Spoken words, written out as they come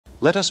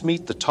Let us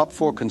meet the top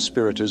 4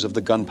 conspirators of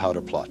the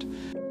Gunpowder plot.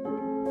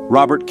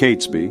 Robert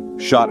Catesby,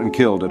 shot and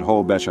killed at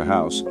Holbesha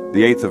House,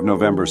 the 8th of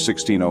November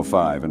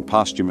 1605, and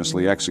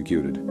posthumously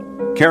executed.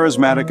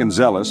 Charismatic and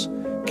zealous,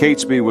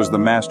 Catesby was the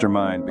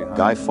mastermind behind...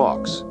 Guy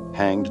Fawkes,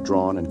 hanged,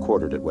 drawn, and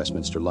quartered at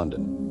Westminster,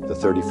 London, the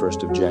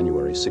 31st of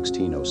January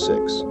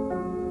 1606.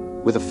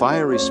 With a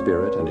fiery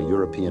spirit and a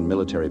European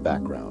military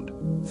background,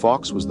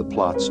 Fawkes was the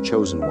plot's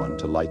chosen one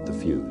to light the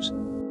fuse.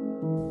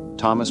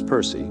 Thomas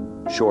Percy,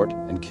 shot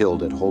and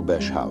killed at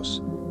Holbesh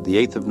House, the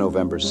 8th of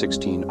November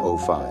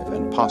 1605,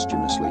 and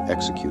posthumously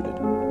executed.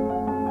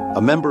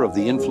 A member of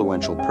the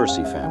influential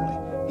Percy family,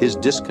 his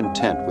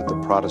discontent with the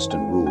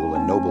Protestant rule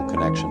and noble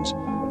connections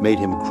made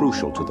him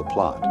crucial to the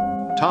plot.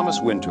 Thomas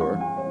Wintour,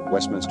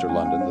 Westminster,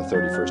 London, the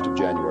 31st of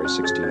January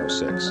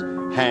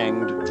 1606,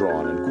 hanged,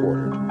 drawn, and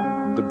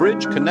quartered. The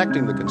bridge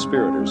connecting the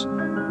conspirators,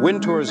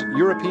 Wintour's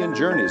European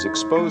journeys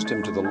exposed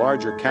him to the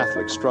larger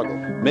Catholic struggle,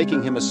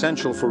 making him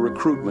essential for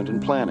recruitment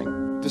and planning.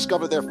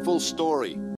 Discover their full story.